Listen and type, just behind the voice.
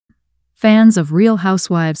Fans of Real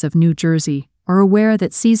Housewives of New Jersey are aware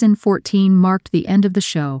that Season 14 marked the end of the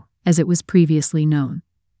show, as it was previously known.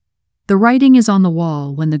 The writing is on the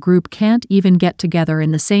wall when the group can't even get together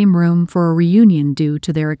in the same room for a reunion due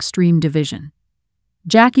to their extreme division.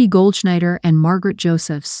 Jackie Goldschneider and Margaret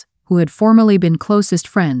Josephs, who had formerly been closest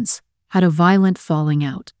friends, had a violent falling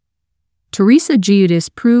out. Teresa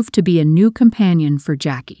Giudice proved to be a new companion for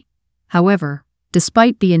Jackie. However,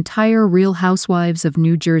 despite the entire Real Housewives of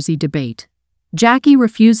New Jersey debate, Jackie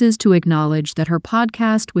refuses to acknowledge that her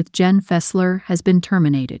podcast with Jen Fessler has been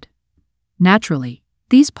terminated. Naturally,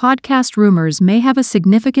 these podcast rumors may have a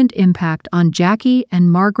significant impact on Jackie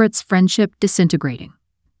and Margaret's friendship disintegrating.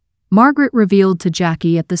 Margaret revealed to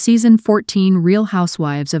Jackie at the Season 14 Real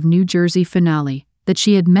Housewives of New Jersey finale that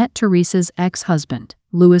she had met Teresa's ex-husband,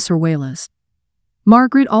 Luis Orjuelas.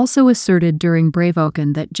 Margaret also asserted during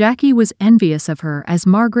Bravoken that Jackie was envious of her as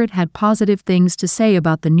Margaret had positive things to say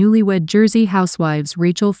about the newlywed Jersey housewives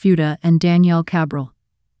Rachel Fuda and Danielle Cabral.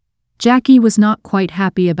 Jackie was not quite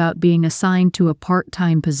happy about being assigned to a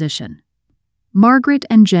part-time position. Margaret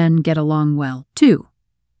and Jen get along well, too.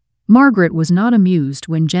 Margaret was not amused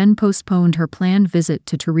when Jen postponed her planned visit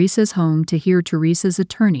to Teresa's home to hear Teresa's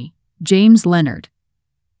attorney, James Leonard.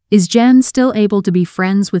 Is Jen still able to be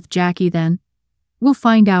friends with Jackie then? We'll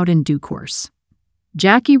find out in due course.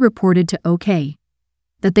 Jackie reported to OK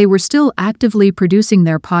that they were still actively producing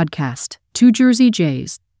their podcast, Two Jersey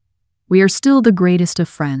Jays. We are still the greatest of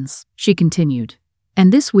friends, she continued.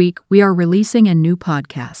 And this week we are releasing a new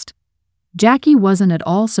podcast. Jackie wasn't at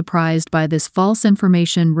all surprised by this false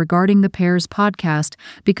information regarding the pair's podcast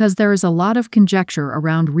because there is a lot of conjecture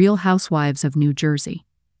around Real Housewives of New Jersey.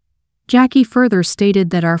 Jackie further stated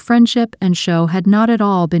that our friendship and show had not at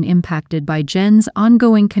all been impacted by Jen's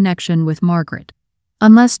ongoing connection with Margaret.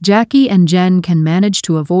 Unless Jackie and Jen can manage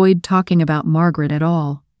to avoid talking about Margaret at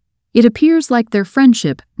all, it appears like their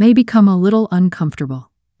friendship may become a little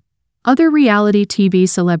uncomfortable. Other reality TV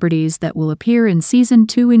celebrities that will appear in Season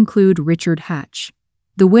 2 include Richard Hatch,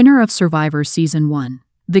 the winner of Survivor Season 1,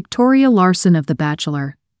 Victoria Larson of The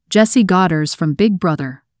Bachelor, Jesse Goddard from Big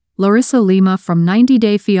Brother, Larissa Lima from 90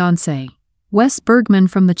 Day Fiancé, Wes Bergman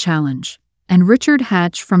from The Challenge, and Richard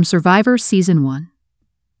Hatch from Survivor Season 1.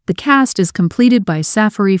 The cast is completed by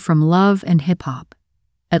Safari from Love and Hip Hop,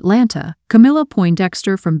 Atlanta, Camilla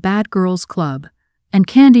Poindexter from Bad Girls Club, and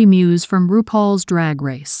Candy Muse from RuPaul's Drag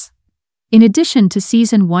Race. In addition to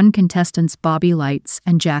Season 1 contestants Bobby Lights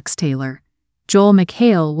and Jax Taylor, Joel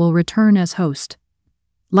McHale will return as host.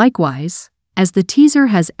 Likewise, as the teaser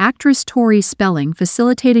has actress Tori Spelling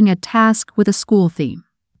facilitating a task with a school theme.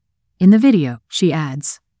 In the video, she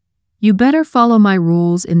adds, "You better follow my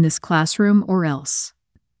rules in this classroom or else."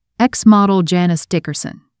 Ex-model Janice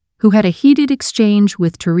Dickerson, who had a heated exchange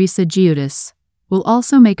with Teresa Giudice, will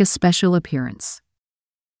also make a special appearance.